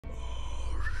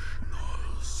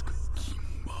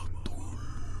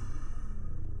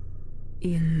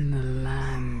In the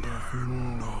land of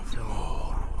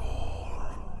Mordor,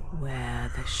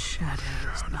 where the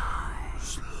shadows lie.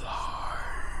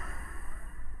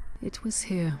 It was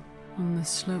here, on the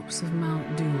slopes of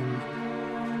Mount Doom,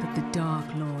 that the Dark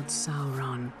Lord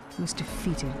Sauron was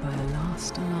defeated by a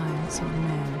last alliance of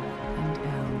men and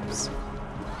elves.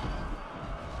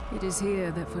 It is here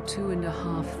that for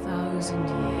 2,500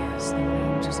 years the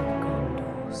Rangers of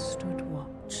Gondor stood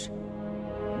watch,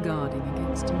 guarding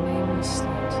against a nameless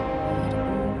threat they had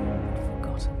all but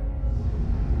forgotten.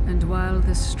 And while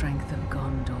the strength of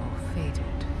Gondor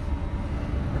faded,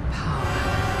 the power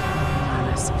and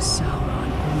malice of Sauron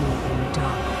grew in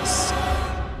darkness.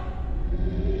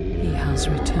 He has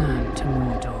returned to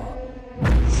Mordor.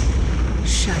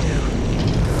 Shadow,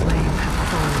 flame have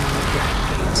fallen on the Black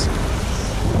Gate,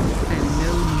 and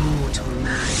no mortal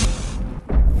man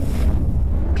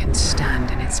can stand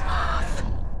in its path.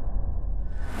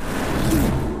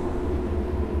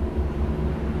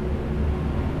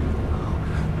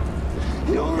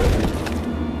 You're ready.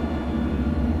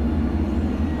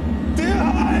 Dear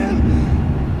Iron!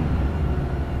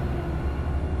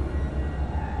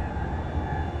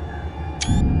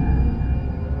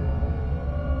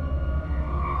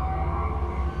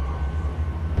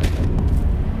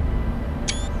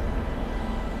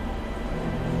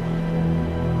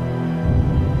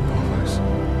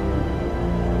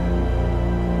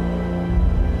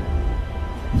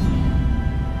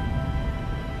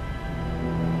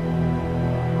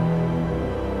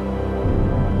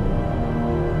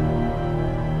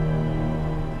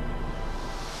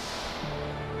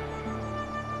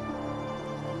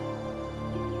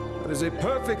 That is a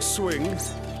perfect swing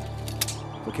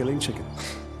for killing chicken.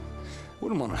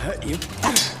 Wouldn't want to hurt you.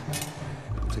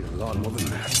 It'll take a lot more than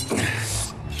that.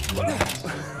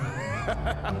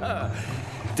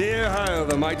 Dear Hyle,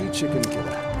 the mighty chicken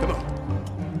killer. Come on.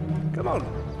 Come on.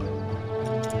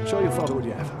 Show your father what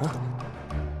you have, huh?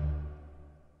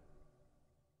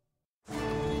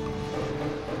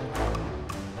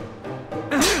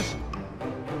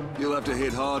 You'll have to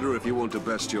hit harder if you want to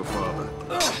best your father.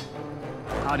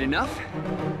 Hard enough?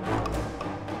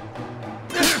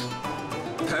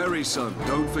 Parry, son.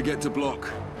 Don't forget to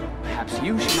block. Perhaps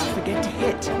you should not forget to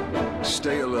hit.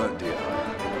 Stay alert, dear.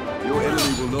 Your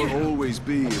enemy will not always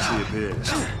be as he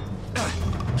appears.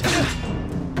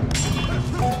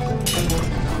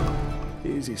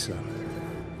 Easy, son.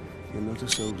 You're not a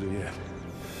soldier yet.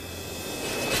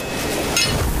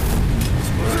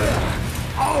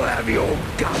 I'll have your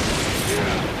gun.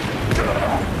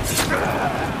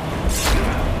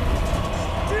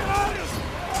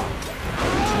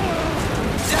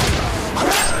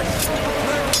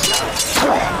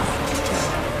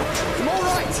 I'm all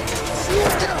right.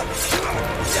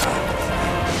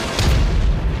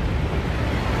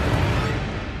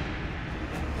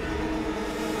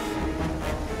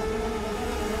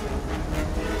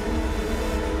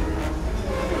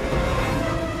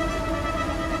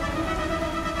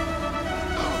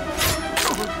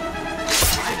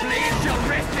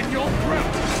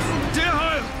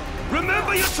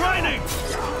 Remember your training!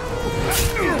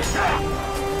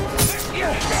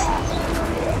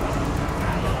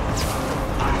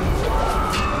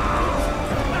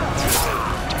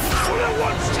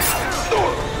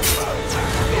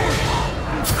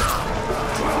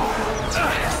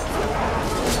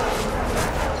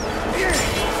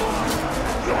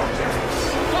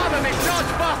 Father may charge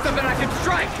faster than I can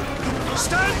strike!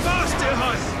 Stand fast, dear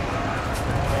High!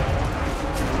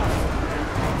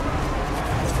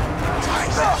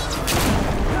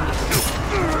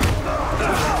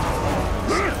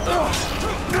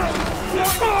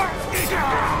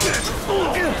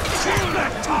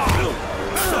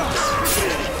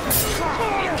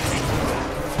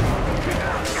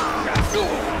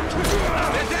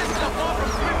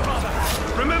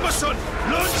 Remember, son,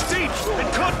 launch deep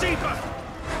and cut deeper!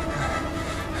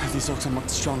 These orcs are much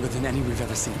stronger than any we've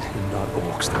ever seen. They're not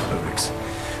orcs, they're lyrics.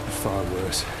 They're far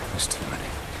worse. There's too many.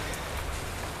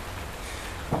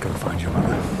 Go find your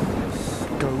mother.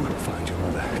 Go find your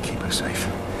mother. Keep her safe.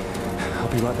 I'll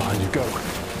be right behind you. Go.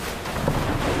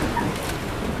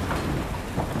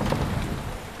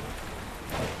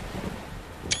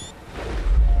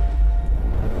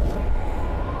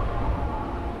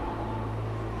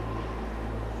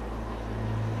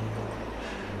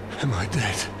 Am I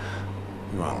dead?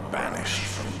 You are banished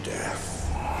from death.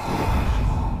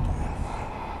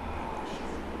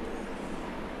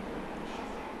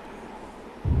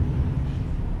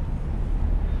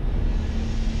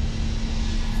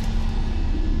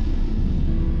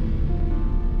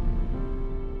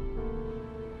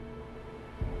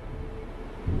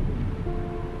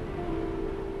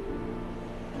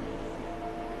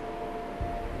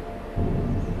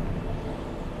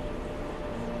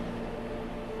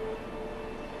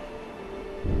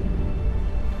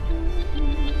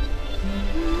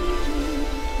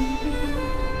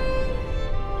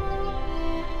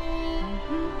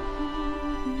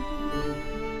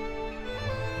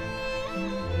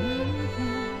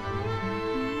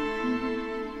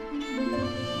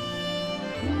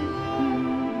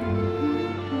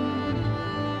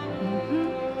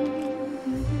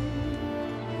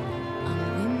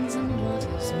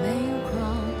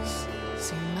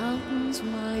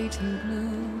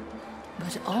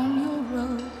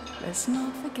 us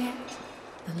not forget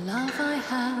the love I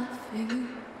have for you.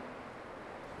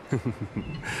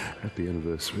 Happy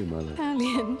anniversary, my love.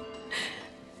 Talion,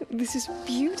 this is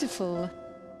beautiful.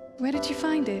 Where did you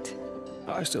find it?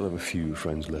 I still have a few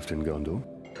friends left in Gondor.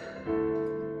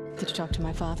 Did you talk to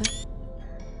my father?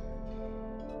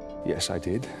 Yes, I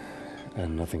did.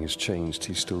 And nothing has changed.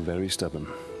 He's still very stubborn.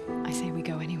 I say we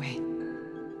go anyway.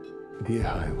 Dear,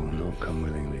 I will not come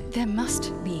willingly. There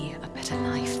must be a better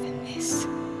life than this.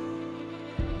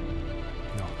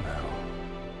 Not now.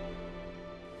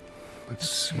 But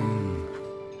soon.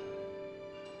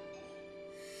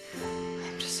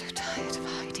 I'm just so tired of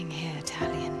hiding here,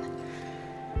 Talion.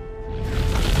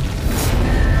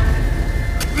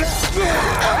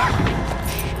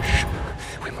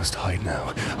 We must hide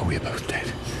now, or we are both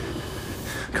dead.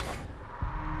 Come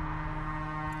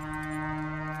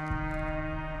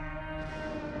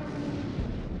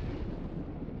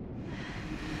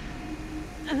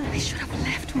on. We should have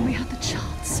left when we had the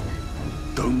chance.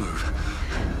 Don't move.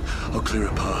 I'll clear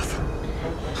a path.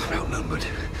 I'm outnumbered.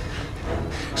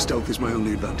 Stealth is my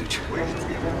only advantage.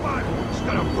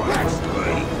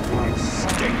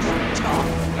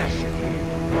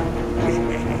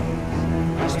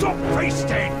 Stop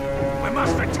feasting! We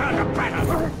must return to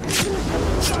battle!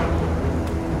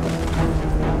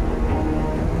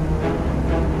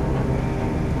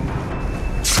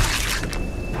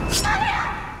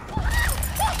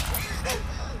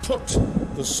 Put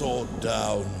the sword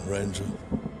down, Ranger.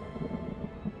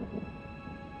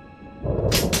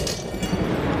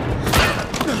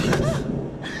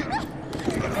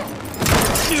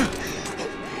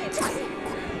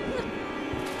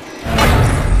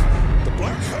 The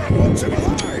Black Hand wants him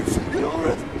alive!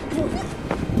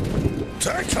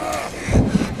 Take her!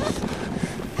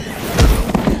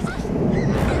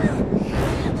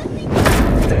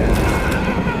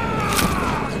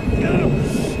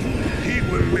 He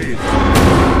will live.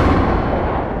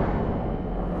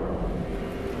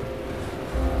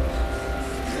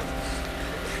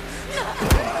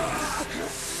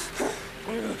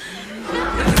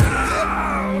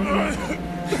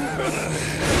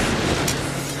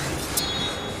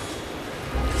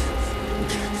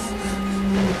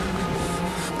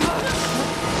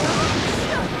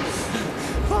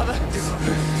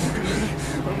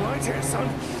 I'm right here, son.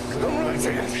 I'm right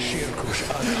here.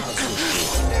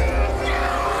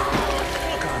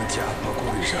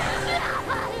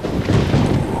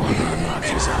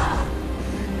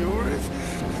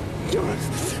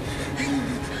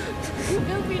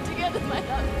 We'll be together, my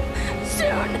love.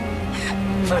 Soon.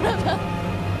 Forever.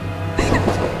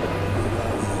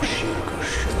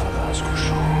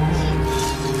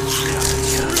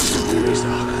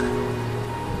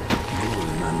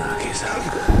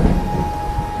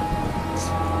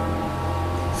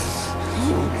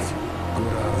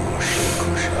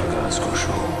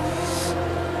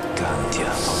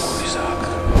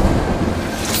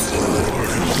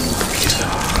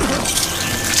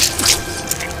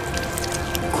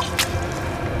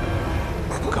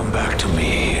 Come back to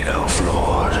me, Elf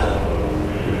Lord.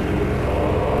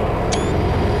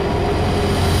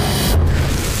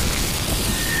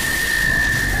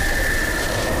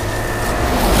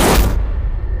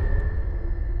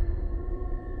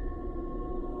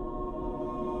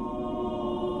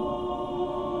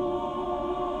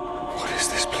 What is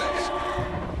this place?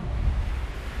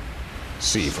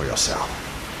 See for yourself.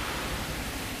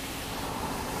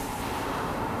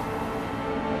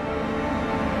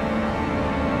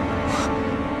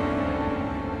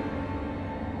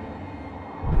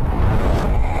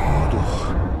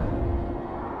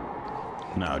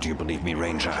 Now do you believe me,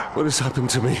 Ranger? What has happened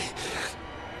to me?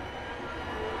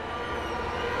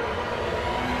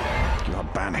 You are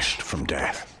banished from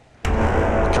death.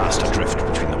 Cast adrift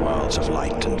between the worlds of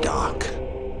light and dark.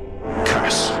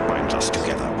 Curse binds us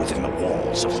together within the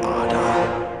walls of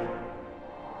Arda.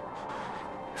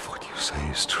 If what you say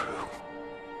is true,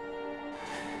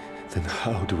 then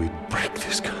how do we break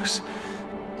this curse?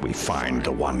 We find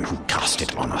the one who cast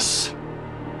it on us.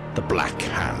 The Black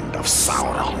Hand of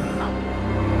Sauron.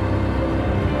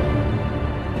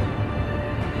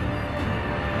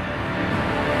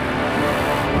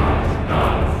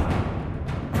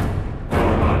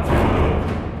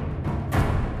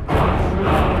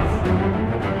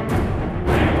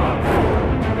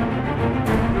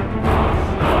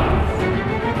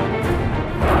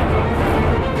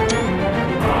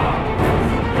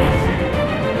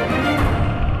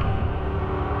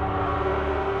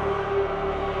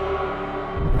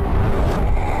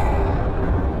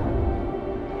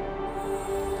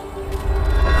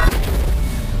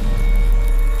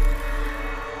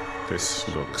 This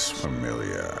looks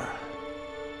familiar.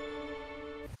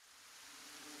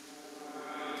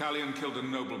 Talion killed a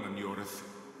nobleman, Yorith.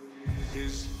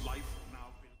 His life now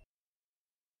belongs...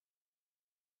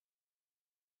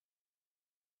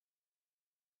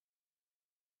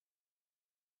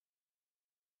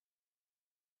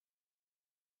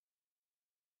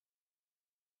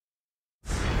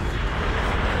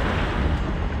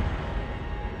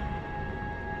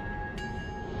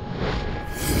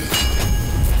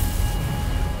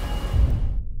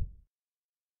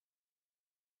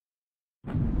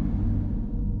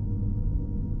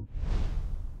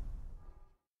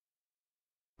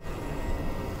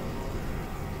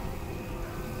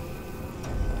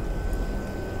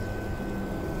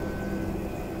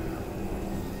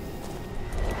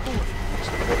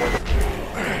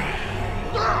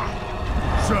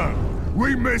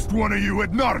 We missed one of you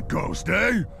at Narcos,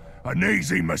 eh? An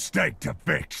easy mistake to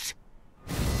fix.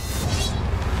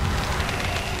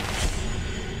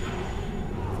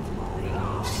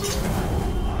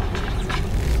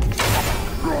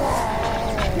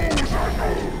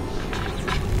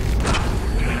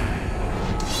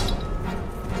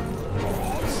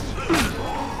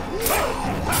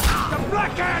 The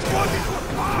Black Hand wasn't...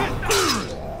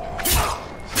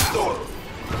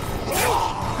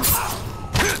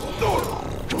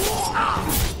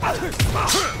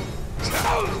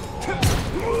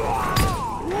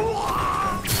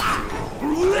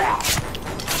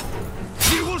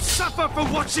 You will suffer for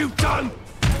what you've done!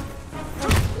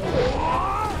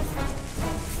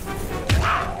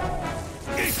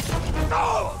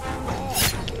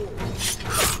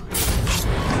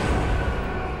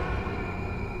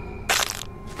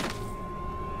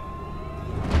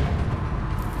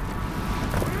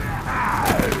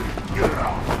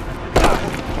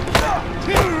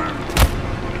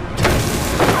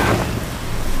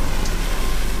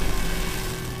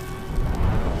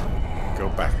 Go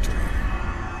back to him.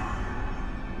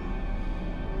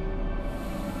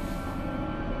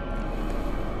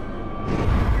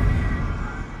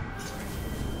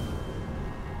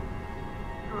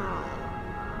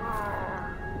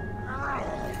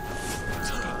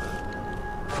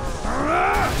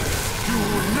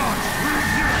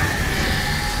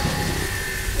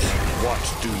 What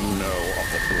do you know of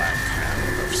the Black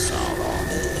Hand of Sauron?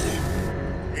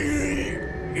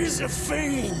 He is a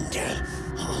fiend.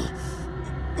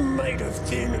 Made of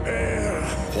thin air.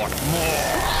 What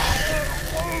more?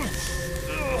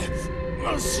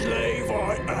 A slave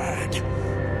I had.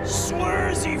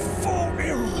 Swears he fought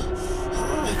him.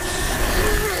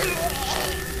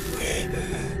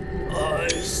 I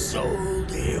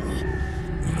sold him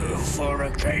for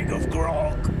a keg of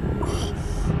grog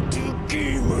to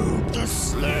Gimu the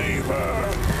slaver.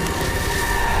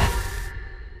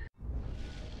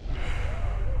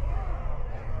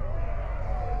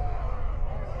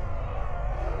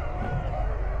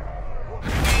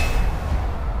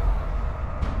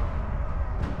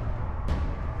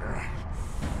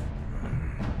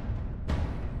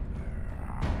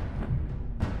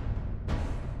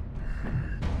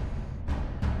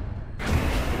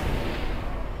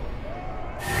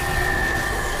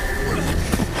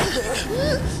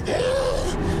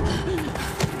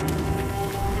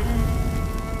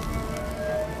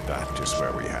 That is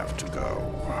where we have to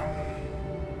go.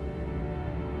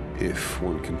 If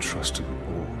one can trust an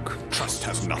orc. Trust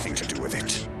has nothing to do with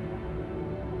it.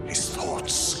 His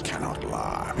thoughts cannot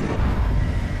lie.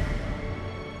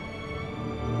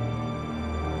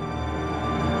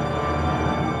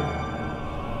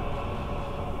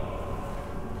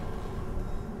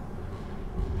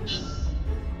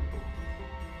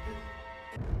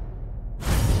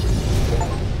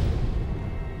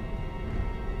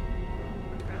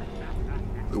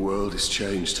 The world has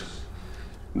changed.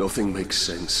 Nothing makes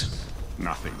sense.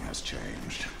 Nothing has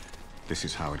changed. This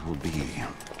is how it will be.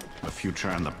 The future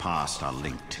and the past are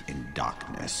linked in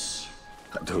darkness.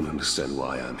 I don't understand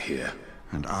why I'm here.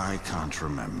 And I can't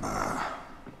remember.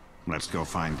 Let's go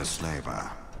find the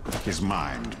slaver. His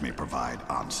mind may provide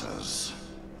answers.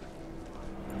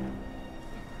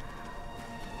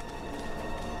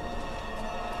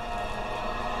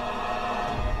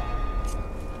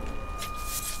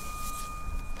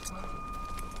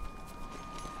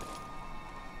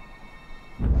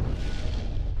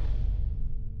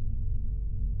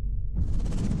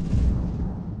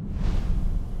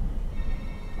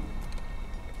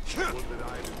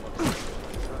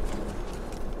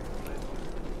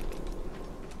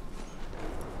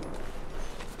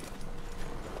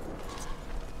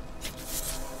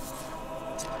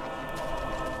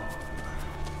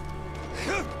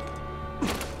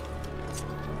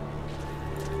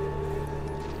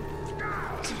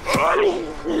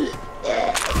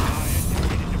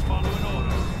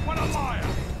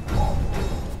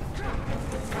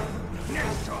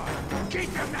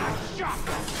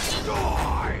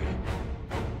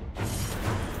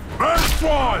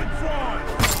 swine!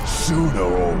 Sooner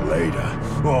or later,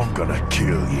 I'm gonna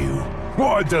kill you.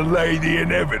 Why delay the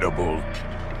inevitable?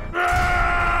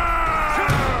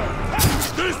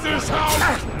 This is how...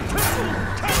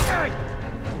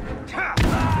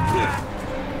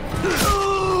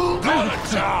 Not a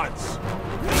chance!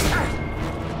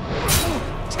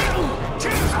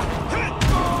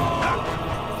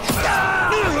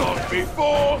 Not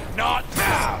before, not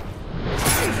now!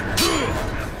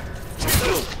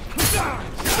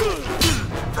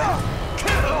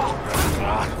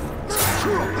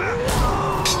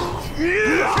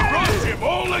 Rush him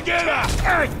all together!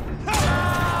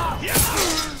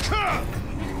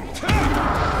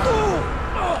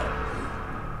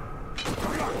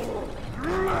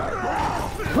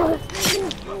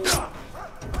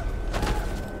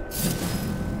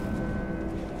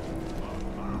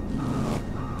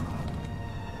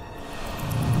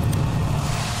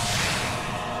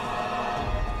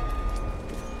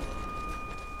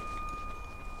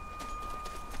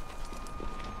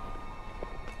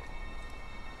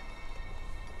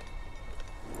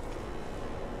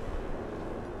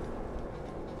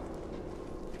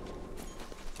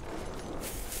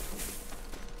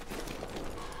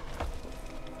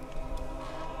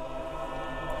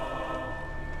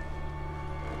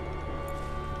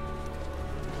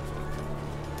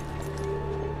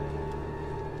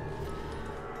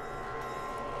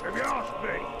 If you ask me,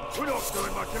 we're not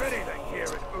doing much of anything here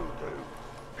at Udu.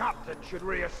 Captain should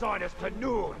reassign us to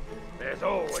Noor. There's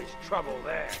always trouble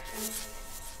there.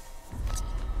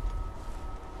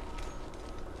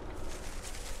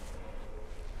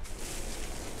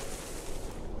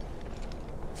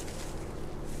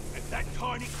 If that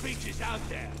tiny creature's out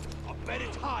there, I bet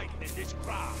it's hiding in this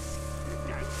grass.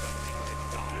 Damn something to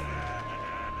die.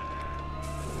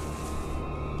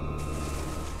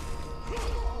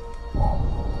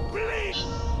 Please!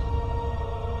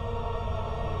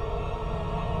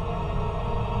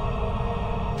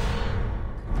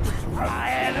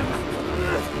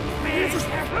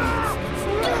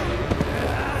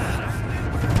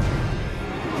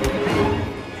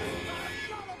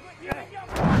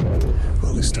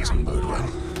 Well, this doesn't bode well.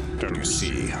 Don't you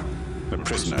see? The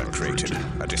prisoner created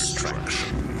a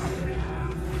distraction.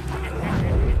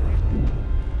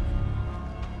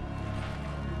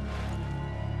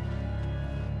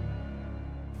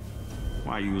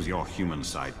 Why use your human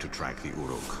sight to track the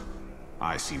Uruk?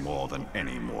 I see more than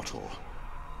any mortal.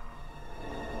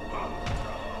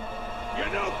 You're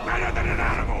no better than an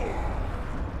animal!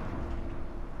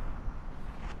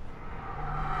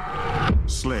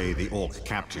 Slay the orc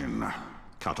captain,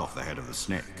 cut off the head of the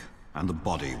snake, and the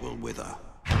body will wither.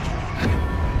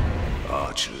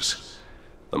 Archers.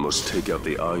 I must take out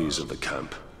the eyes of the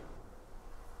camp.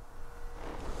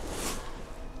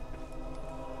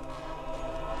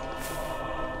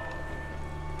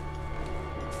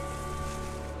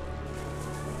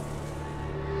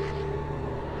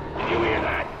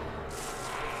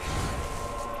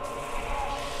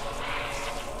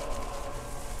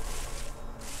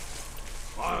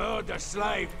 The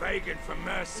slave begging for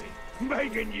mercy,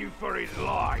 begging you for his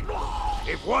life.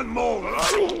 If one more... the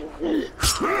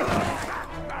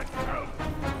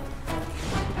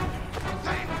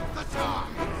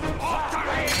time! After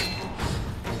him!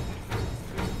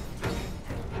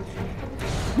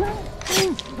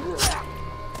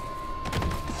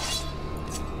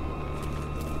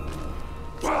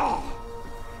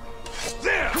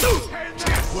 There!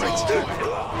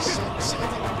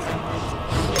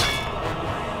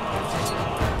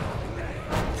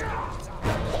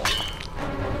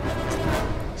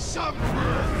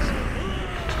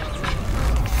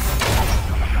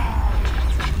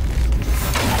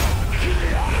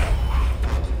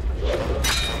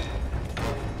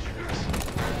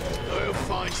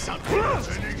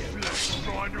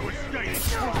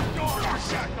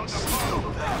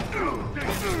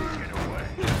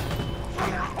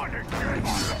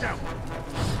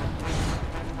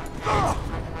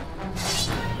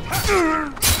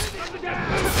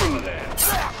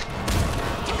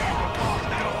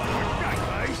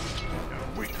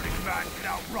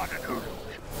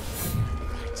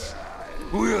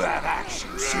 We'll have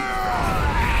action soon.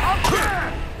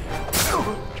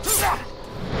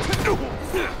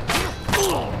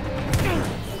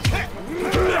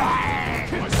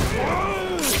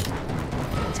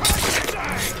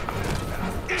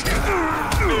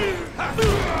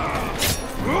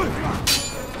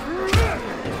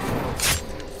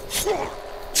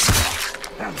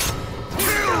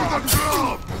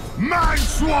 Man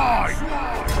swine!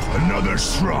 Another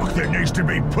Shrock that needs to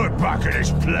be put back in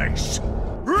his place.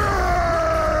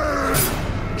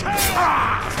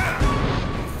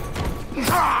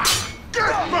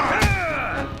 Get back!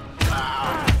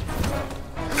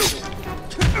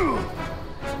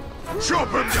 Chop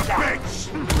him to bits!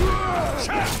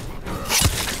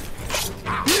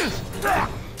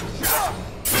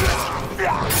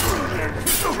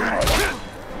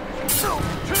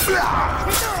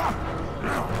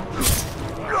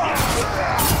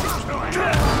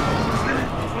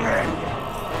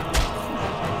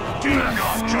 Did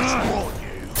not just warn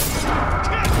you?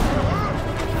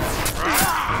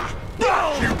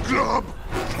 You glub!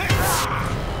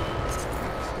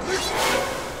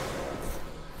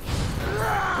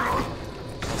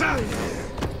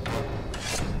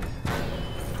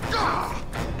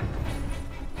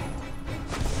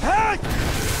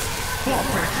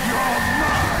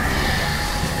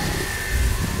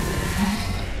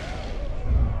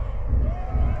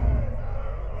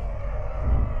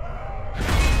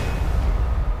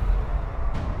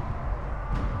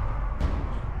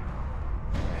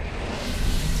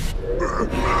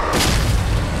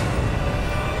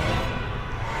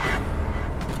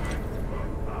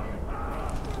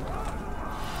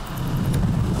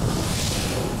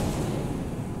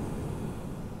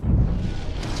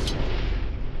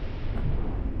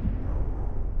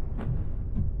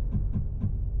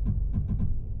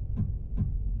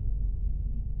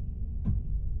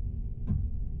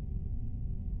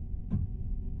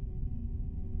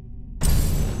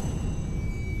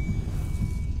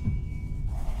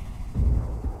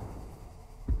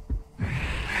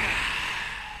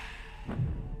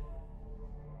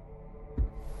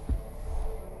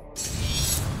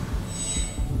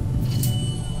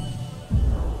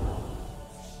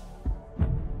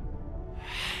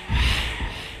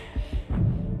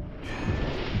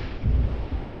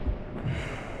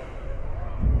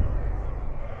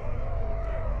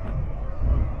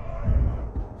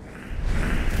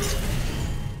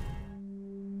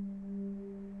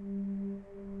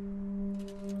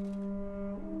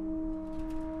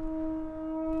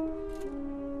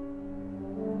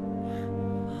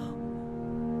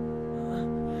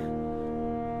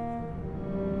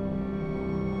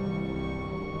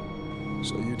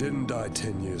 So you didn't die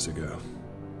 10 years ago.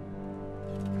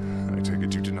 I take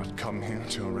it you did not come here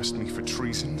to arrest me for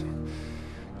treason,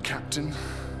 Captain?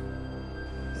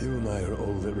 You and I are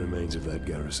all that remains of that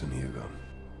garrison, Hugo.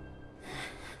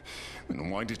 Then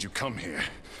why did you come here?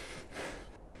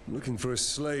 Looking for a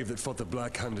slave that fought the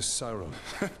Black Hand of Sauron.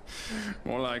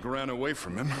 More like ran away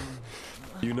from him.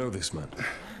 You know this man?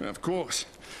 Of course.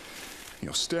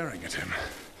 You're staring at him.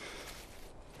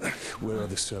 Where are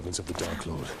the servants of the Dark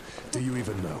Lord? Do you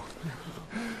even know?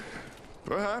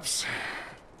 Perhaps.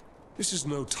 This is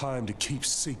no time to keep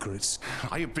secrets.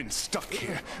 I have been stuck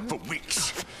here for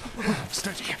weeks.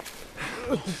 Steady.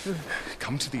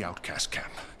 Come to the outcast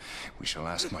camp. We shall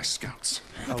ask my scouts.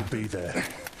 I'll be there.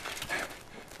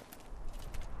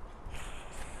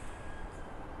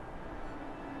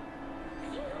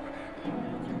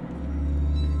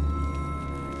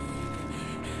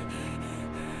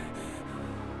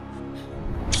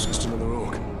 Just another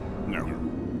orc. No.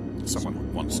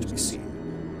 Someone wants to be seen.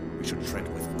 We should tread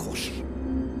with caution.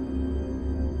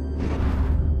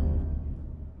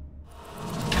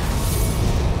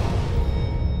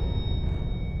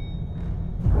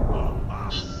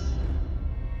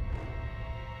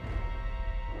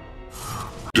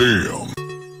 Deal.